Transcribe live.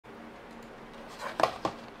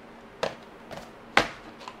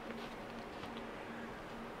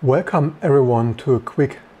Welcome everyone to a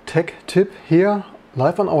quick tech tip here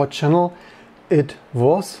live on our channel. It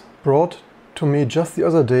was brought to me just the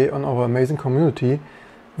other day on our amazing community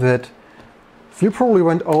that if you probably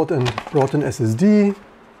went out and brought an SSD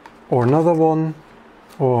or another one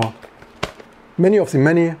or many,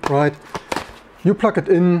 right? You plug it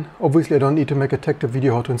in. Obviously I don't need to make a tech tip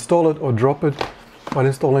video how to install it or drop it while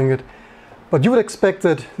installing it. But you would expect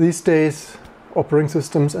that these days operating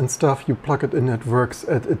systems and stuff, you plug it in, it works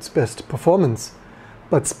at its best performance.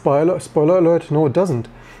 But spoiler alert, no it doesn't.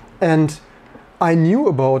 And I knew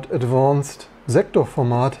about advanced sector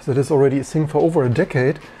format that is already a thing for over a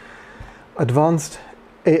decade. Advanced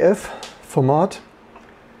AF format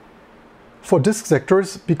for disk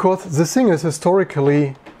sectors, because the thing is,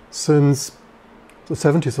 historically, since the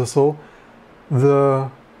 70s or so, the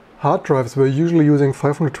hard drives were usually using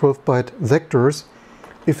 512-byte sectors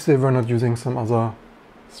if they were not using some other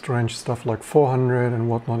strange stuff like 400 and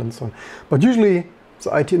whatnot and so on. But usually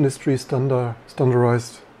the IT industry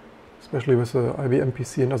standardized, especially with the IBM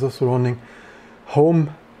PC and other surrounding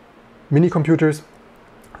home mini computers,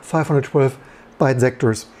 512-byte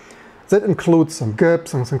sectors. That includes some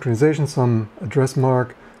gaps, some synchronization, some address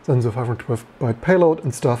mark, then the 512-byte payload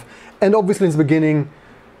and stuff. And obviously in the beginning,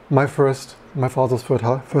 my father's first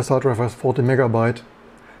hard drive was 40 megabyte,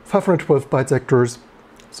 512-byte sectors,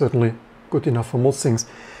 certainly good enough for most things.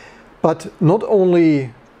 But not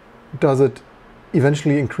only does it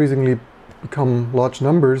eventually increasingly become large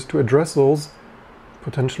numbers to address those,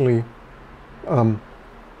 potentially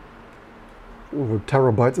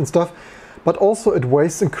terabytes and stuff, but also it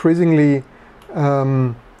wastes increasingly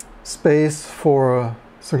space for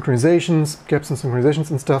synchronizations, gaps in synchronizations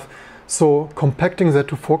and stuff. So compacting that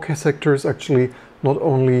to 4K sectors actually not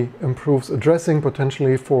only improves addressing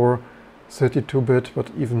potentially for 32-bit but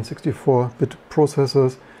even 64-bit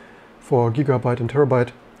processors for gigabyte and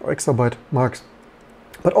terabyte or exabyte marks,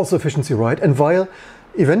 but also efficiency, right? And while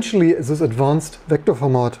eventually this advanced vector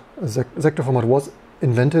format, sector format was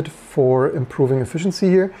invented for improving efficiency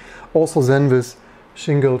here, also then with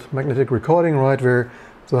shingled magnetic recording, right, where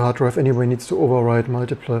the hard drive anyway needs to override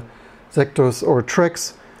multiple sectors or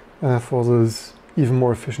tracks for this even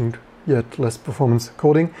more efficient yet less performance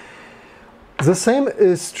coding. The same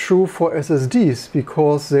is true for SSDs,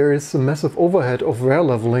 because there is a massive overhead of wear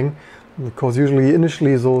leveling, because usually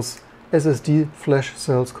initially those SSD flash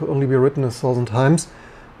cells could only be written 1,000 times,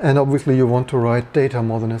 and obviously you want to write data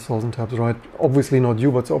more than 1,000 times, right? Obviously not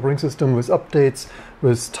you, but the operating system with updates,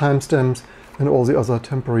 with timestamps and all the other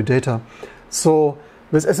temporary data. So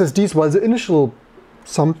with SSDs, while the initial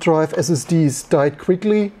thumb drive SSDs died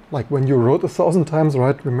quickly, like when you wrote 1,000 times,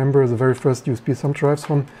 right? Remember the very first USB thumb drives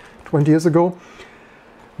from 20 years ago?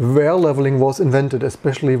 Wear leveling was invented,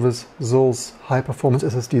 especially with those high-performance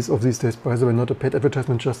SSDs of these days. By the way, not a paid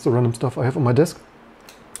advertisement, just the random stuff I have on my desk.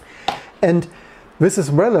 And this is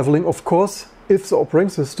wear leveling, of course, if the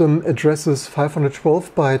operating system addresses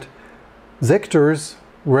 512-byte sectors,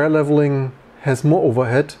 wear leveling has more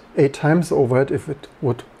overhead, 8 times the overhead if it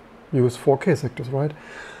would use 4K sectors, right?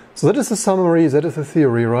 So that is the summary, that is the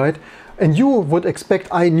theory, right? And you would expect,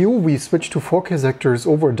 I knew we switched to 4K sectors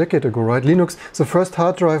over a decade ago, right? Linux, the first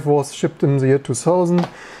hard drive was shipped in the year 2000,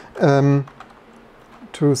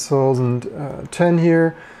 2010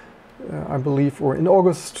 here, I believe, or in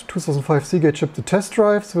August 2005, Seagate shipped the test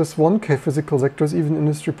drives with 1K physical sectors, even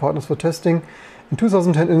industry partners for testing. In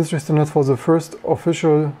 2010, industry standards for the first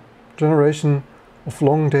official generation of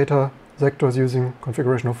long data sectors using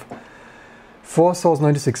configuration of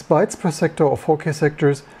 4096 bytes per sector or 4K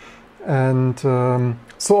sectors, and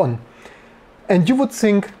so on. And you would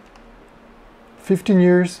think 15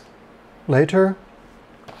 years later,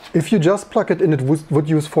 if you just plug it in, it would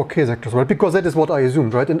use 4K sectors, right? Because that is what I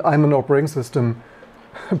assumed, right? And I'm an operating system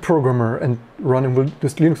programmer and running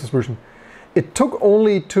this Linux distribution. It took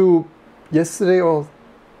only to yesterday or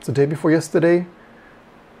the day before yesterday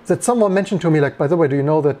that someone mentioned to me, like, by the way, do you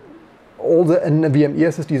know that all the NVMe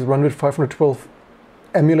SSDs run with 512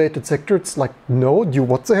 emulated sectors? Like, no,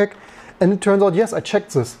 what the heck? And it turns out, yes, I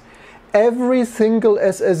checked this. Every single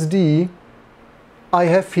SSD I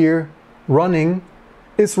have here running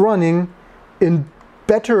is running in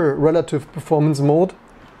better relative performance mode,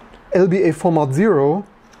 LBA format 0,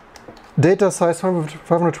 data size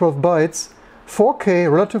 512 bytes, 4K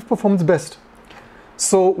relative performance best.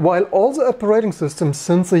 So while all the operating systems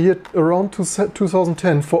since the year around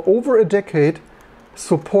 2010 for over a decade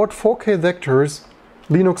support 4K vectors,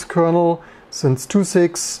 Linux kernel since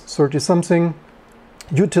 2.6, 30-something,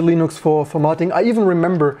 util Linux for formatting. I even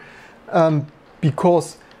remember,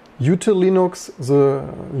 because util Linux, the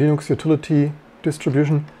Linux utility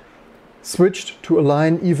distribution, switched to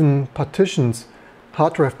align even partitions,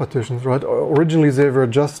 hard drive partitions, right? Originally they were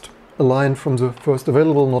just aligned from the first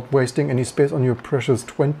available, not wasting any space on your precious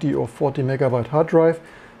 20 or 40 megabyte hard drive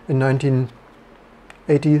in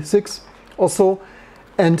 1986 or so.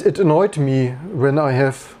 And it annoyed me when I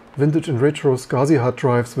have vintage and retro SCSI hard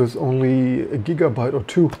drives with only a gigabyte or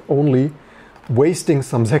two only, wasting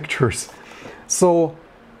some sectors. So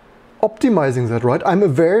optimizing that, right? I'm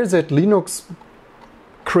aware that Linux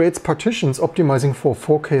creates partitions optimizing for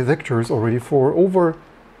 4K vectors already for over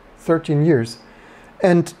 13 years.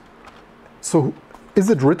 And so is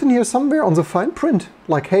it written here somewhere on the fine print?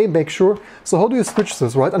 Like, hey, make sure. So how do you switch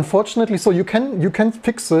this, right? Unfortunately, so you can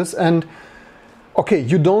fix this and okay,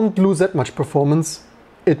 you don't lose that much performance.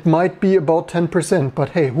 It might be about 10%, but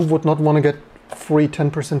hey, who would not want to get free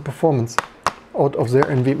 10% performance out of their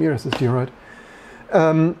NVMe SSD, right?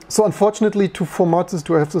 So unfortunately, to format this,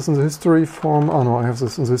 do I have this in the history form? Oh no, I have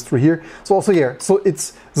this in the history here. So also here, so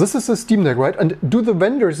this is a Steam Deck, right? And do the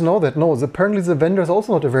vendors know that? No, apparently the vendors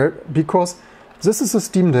also not aware, because this is a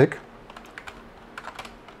Steam Deck.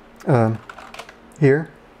 Here,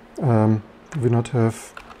 we not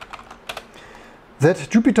have that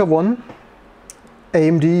Jupyter 1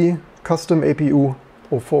 AMD custom APU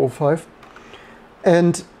 0405.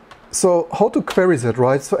 And so how to query that,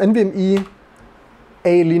 right? So NVMe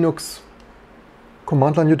a Linux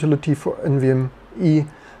command line utility for NVMe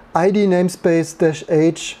ID namespace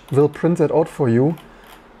 -h will print that out for you,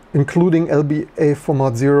 including LBA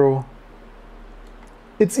format 0.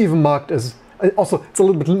 It's even marked as, also it's a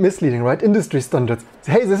little bit misleading, right? Industry standards.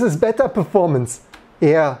 Hey, this is better performance.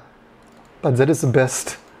 Yeah, but that is the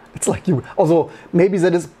best. It's like you, also maybe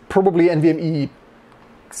that is probably NVMe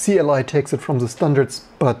CLI takes it from the standards,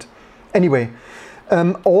 but anyway.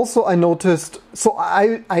 Also I noticed, so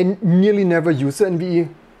I nearly never use the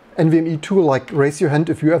NVMe tool, like raise your hand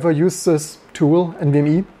if you ever use this tool,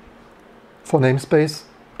 NVMe, for namespace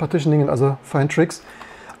partitioning and other fine tricks.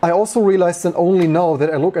 I also realized that only now that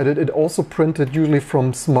I look at it, it also printed usually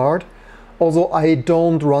from Smart, although I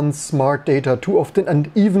don't run Smart data too often, and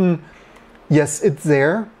even, yes, it's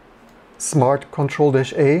there, Smart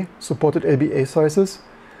Control-A, supported LBA sizes,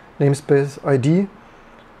 namespace ID,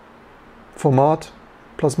 format,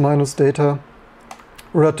 plus minus data,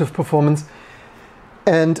 relative performance.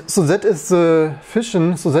 And so that is the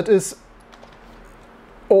fission, so that is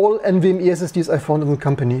all NVMe SSDs I found in the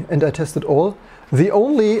company, and I tested all. The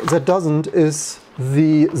only that doesn't is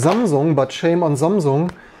the Samsung, but shame on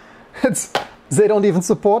Samsung, they don't even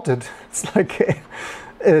support it. It's like,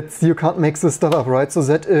 you can't make this stuff up, right? So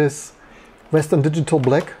that is Western Digital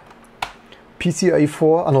Black, PCIe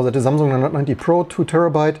 4, oh no, that is Samsung 990 Pro, 2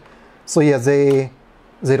 terabyte. So yeah,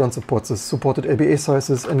 they don't support this, supported LBA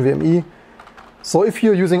sizes, NVMe. So if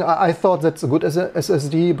you're using, I thought that's a good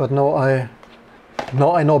SSD, but now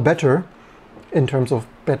I know better in terms of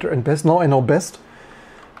better and best. Now I know best.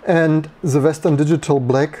 And the Western Digital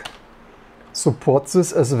Black supports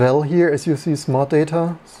this as well here, as you see, smart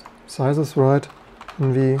data, sizes, right?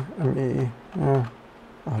 NVMe,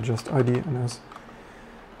 just ID and S.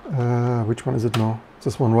 Which one is it now?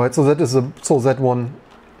 This one, right? So that is that one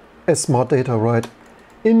as smart data, right?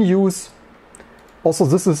 In use. Also,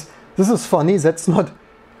 this is funny. That's not,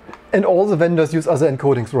 and all the vendors use other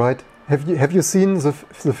encodings, right? Have you seen the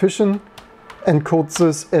fission encodes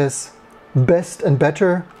this as best and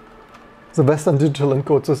better? The Western Digital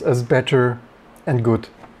encodes this as better and good.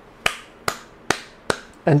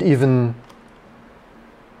 And even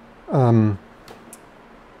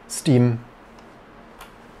Steam,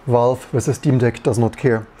 Valve with the Steam Deck does not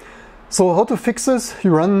care. So how to fix this?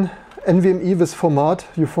 You run NVMe with format,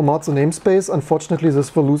 you format the namespace. Unfortunately,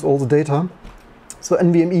 this will lose all the data. So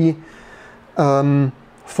NVMe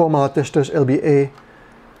format --LBA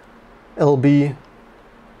LB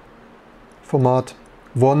format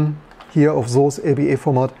 1 here of those LBA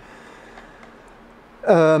format.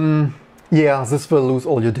 Yeah, this will lose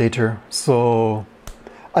all your data. So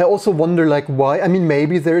I also wonder, like, why. I mean,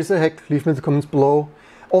 maybe there is a hack. Leave me in the comments below.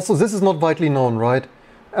 Also, this is not widely known, right?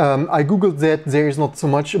 I googled that. There is not so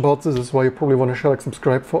much about this. This is why you probably want to share, like,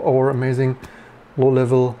 subscribe for our amazing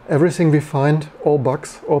low-level everything we find, all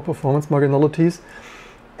bugs, all performance marginalities.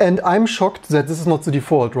 And I'm shocked that this is not the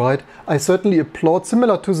default, right? I certainly applaud,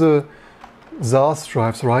 similar to the ZAS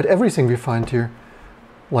drives, right? Everything we find here,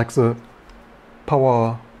 like the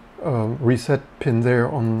power reset pin there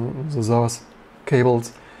on the ZAS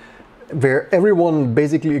cables, where everyone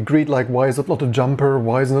basically agreed, like, why is it not a jumper?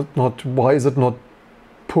 Why is it not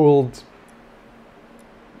pulled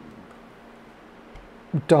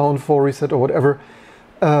down for reset or whatever?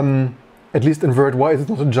 At least in Word, why is it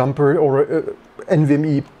not a jumper or a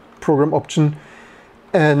NVMe program option.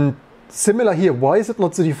 And similar here, why is it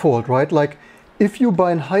not the default, right? Like if you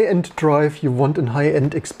buy a high-end drive, you want a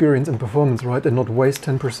high-end experience and performance, right? And not waste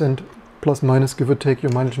 10% plus minus, give or take,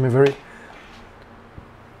 your mileage may vary.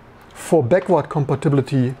 For backward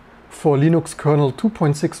compatibility, for Linux kernel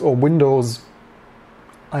 2.6 or Windows,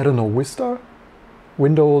 I don't know, Vista?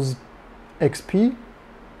 Windows XP?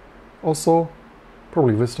 Also,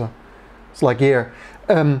 probably Vista. It's like, yeah.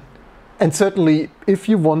 And certainly, if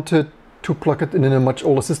you wanted to plug it in a much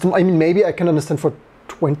older system, I mean, maybe I can understand for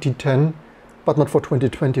 2010, but not for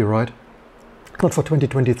 2020, right? Not for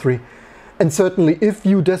 2023. And certainly, if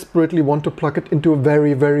you desperately want to plug it into a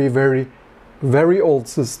very, very, very, very old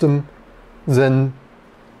system, then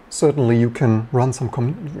certainly you can run some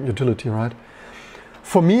utility, right?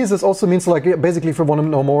 For me, this also means, like, basically, if I want to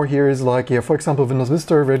know more here, is like, yeah, for example, Windows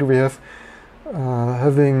Vista, where do we have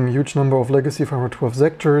having huge number of legacy 512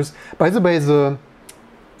 sectors. By the way, the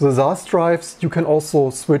SAS drives, you can also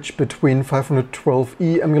switch between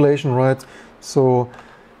 512E emulation, right? So,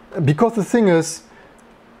 because the thing is,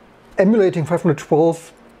 emulating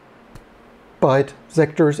 512 byte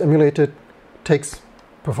sectors emulated takes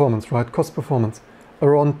performance, right? Cost performance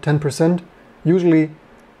around 10%, usually,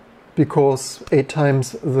 because 8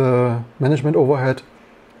 times the management overhead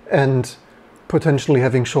and potentially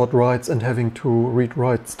having short writes and having to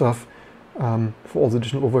read-write stuff for all the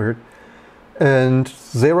additional overhead. And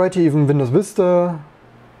they write even Windows Vista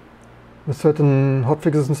with certain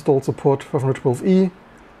hotfixes installed support 512E,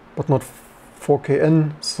 but not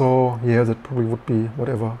 4KN. So yeah, that probably would be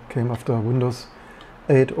whatever came after Windows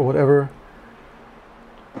 8 or whatever.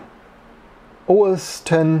 OS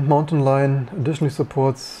 10 Mountain Lion additionally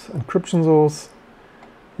supports encryption source.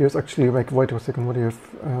 Here's actually, like, wait a second, what do you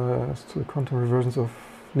have as to contemporary versions of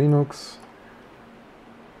Linux?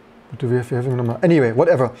 What do we have here? Having anyway,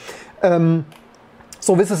 whatever.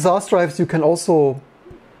 So with the SAS drives, you can also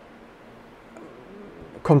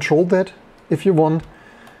control that if you want.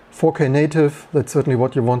 4K native, that's certainly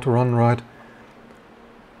what you want to run, right?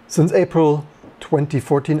 Since April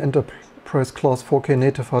 2014, enterprise class 4K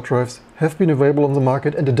native hard drives have been available on the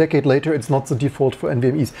market, and a decade later it's not the default for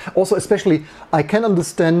NVMe's. Also, especially, I can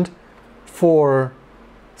understand for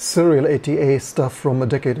serial ATA stuff from a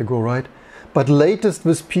decade ago, right? But latest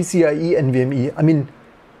with PCIe NVMe, I mean,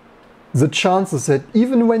 the chances that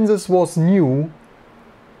even when this was new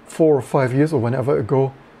 4 or 5 years or whenever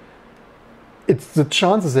ago, it's the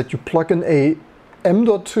chances that you plug in a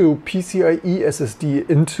M.2 PCIe SSD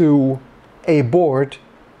into a board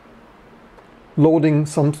loading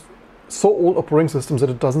some so old operating systems that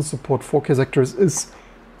it doesn't support 4K sectors is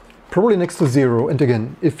probably next to zero. And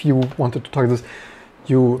again, if you wanted to toggle this,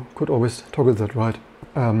 you could always toggle that, right?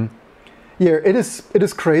 Yeah, it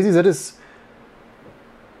is crazy that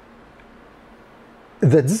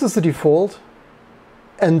this is the default,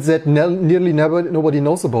 and that nearly nobody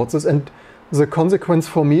knows about this. And the consequence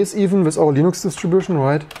for me is, even with our Linux distribution,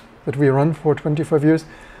 right, that we run for 25 years,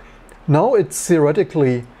 now it's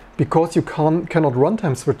theoretically, because you cannot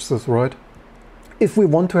runtime switch this, right? If we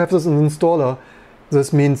want to have this in the installer,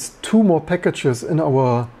 this means 2 more packages in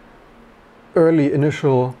our early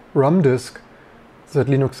initial RAM disk that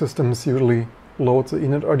Linux systems usually load the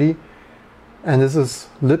init.rd. And this is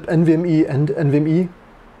libnvme and NVMe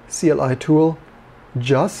CLI tool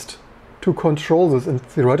just to control this. And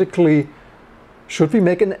theoretically, should we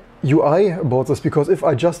make an UI about this? Because if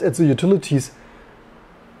I just add the utilities,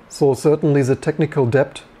 so certainly the technical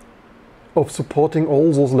depth of supporting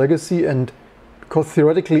all those legacy, and because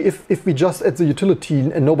theoretically if we just add the utility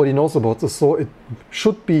and nobody knows about this, so it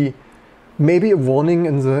should be maybe a warning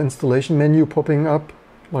in the installation menu popping up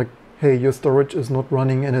like, hey, your storage is not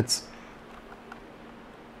running in its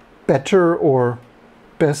better or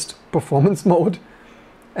best performance mode,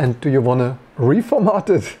 and do you want to reformat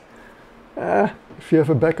it if you have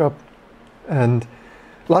a backup. And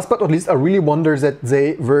last but not least, I really wonder that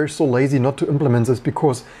they were so lazy not to implement this,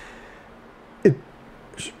 because it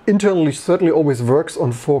internally certainly always works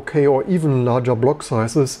on 4K or even larger block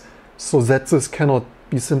sizes, so that this cannot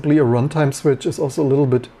be simply a runtime switch is also a little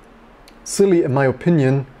bit silly in my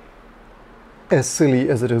opinion, as silly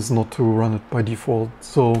as it is not to run it by default.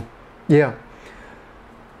 So yeah,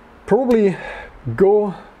 probably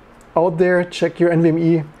go out there, check your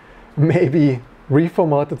NVMe, maybe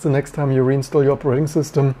reformat it the next time you reinstall your operating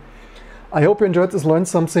system. I hope you enjoyed this, learned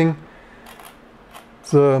something.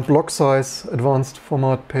 The block size advanced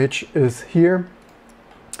format page is here.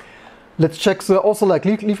 Let's check also, like,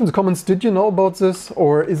 leave in the comments, did you know about this,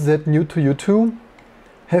 or is that new to you too?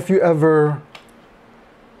 Have you ever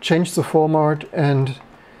changed the format? And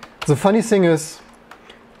the funny thing is,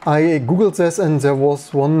 I googled this and there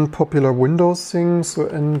was one popular Windows thing, so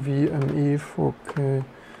NVMe 4K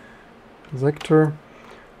sector.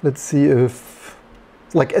 Let's see if,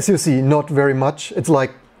 like, as you see, not very much. It's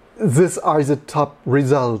like, these are the top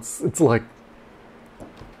results. It's like,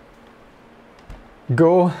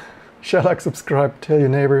 go, share, like, subscribe, tell your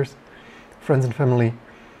neighbors, friends and family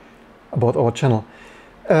about our channel.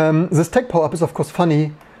 This tech power-up is of course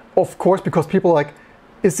funny, of course, because people like,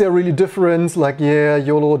 is there really difference? Like, yeah,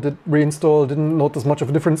 YOLO did reinstall, didn't notice much of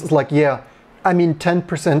a difference. It's like, yeah, I mean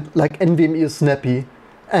 10%, like NVMe is snappy,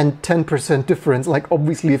 and 10% difference. Like,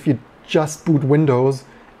 obviously if you just boot Windows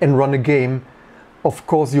and run a game, of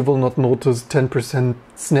course you will not notice 10%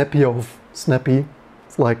 snappy of snappy.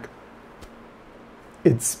 It's like,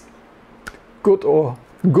 it's good or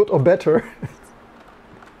better.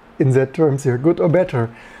 In that terms here, good or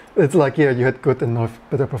better. It's like, yeah, you had good and now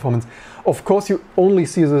better performance. Of course, you only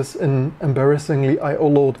see this in embarrassingly IO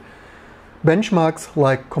load benchmarks,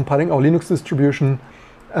 like compiling our Linux distribution.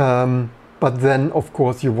 But then, of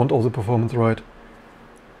course, you want all the performance right.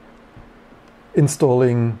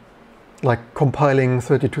 Installing, like compiling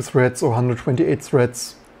 32 threads or 128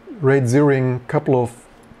 threads, RAID zeroing a couple of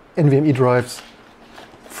NVMe drives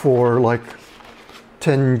for like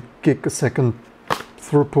 10 gig a second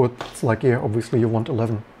throughput. It's like, yeah, obviously you want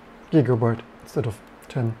 11 gigabyte instead of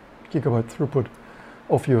 10 gigabyte throughput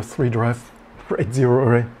of your 3-drive RAID 0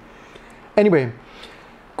 array. Anyway,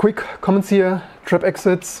 quick comments here. Trap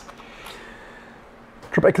exits.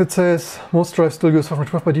 Trap exit says most drives still use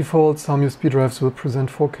 512 by default. Some USB drives will present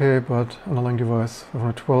 4K, but underlying device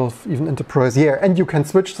 512, even enterprise. Yeah, and you can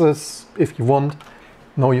switch this if you want.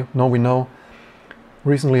 Now we know.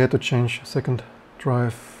 Recently had to change second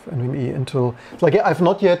drive NVMe Intel. Like, yeah, I've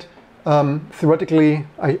not yet. Theoretically,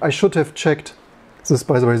 I should have checked this.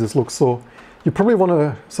 By the way, this looks so. You probably want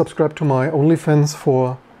to subscribe to my OnlyFans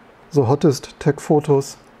for the hottest tech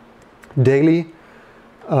photos daily.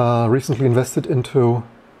 Recently invested into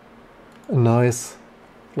a nice,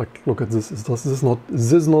 like, look at this. This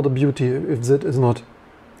is not a beauty. If that is not,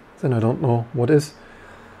 then I don't know what is.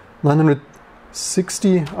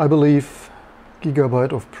 960, I believe,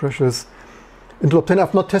 gigabyte of precious Intel 10.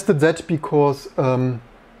 I've not tested that because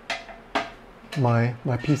my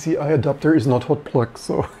PCI adapter is not hot plug,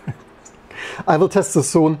 so I will test this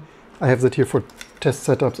soon. I have that here for test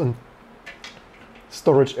setups and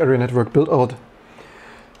storage area network build out,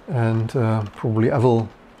 and probably I will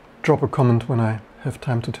drop a comment when I have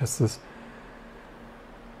time to test this.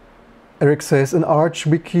 Eric says, in Arch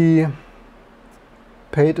Wiki,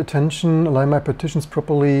 paid attention, align my partitions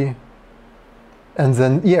properly. And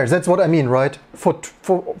then, yeah, that's what I mean, right? For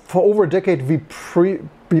over a decade,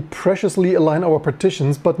 we preciously align our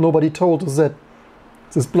partitions, but nobody told us that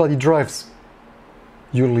this bloody drives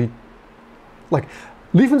usually. Like,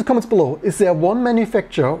 leave in the comments below, is there one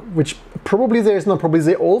manufacturer, which probably there is not, probably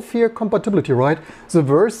they all fear compatibility, right? The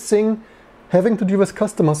worst thing having to do with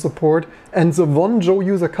customer support, and the one Joe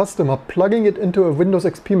user customer plugging it into a Windows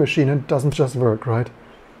XP machine and it doesn't just work, right?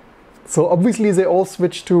 So obviously they all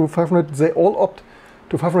switch to 500, they all opt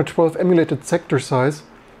to 512 emulated sector size,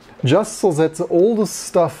 just so that the oldest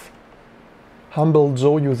stuff humble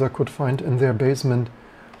Joe user could find in their basement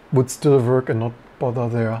would still work and not bother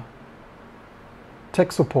their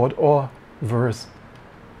tech support or worse,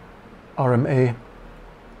 RMA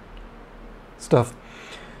stuff.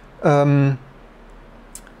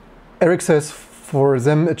 Eric says for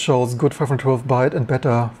them it shows good 512 byte and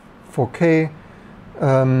better 4K.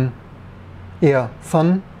 Yeah,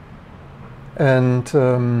 fun. And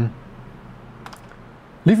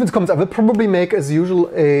leave in the comments. I will probably make, as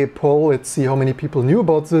usual, a poll. Let's see how many people knew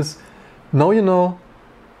about this. Now you know.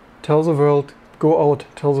 Tell the world. Go out,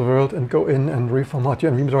 tell the world, and go in and reformat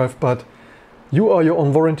your NVMe drive. But you are your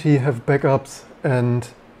own warranty, have backups, and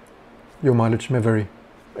your mileage may vary.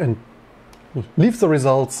 And leave the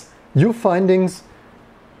results, your findings,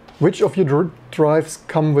 which of your drives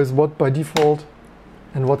come with what by default,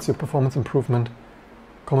 and what's your performance improvement.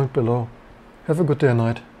 Comment below. Have a good day and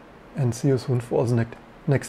night, and see you soon for the next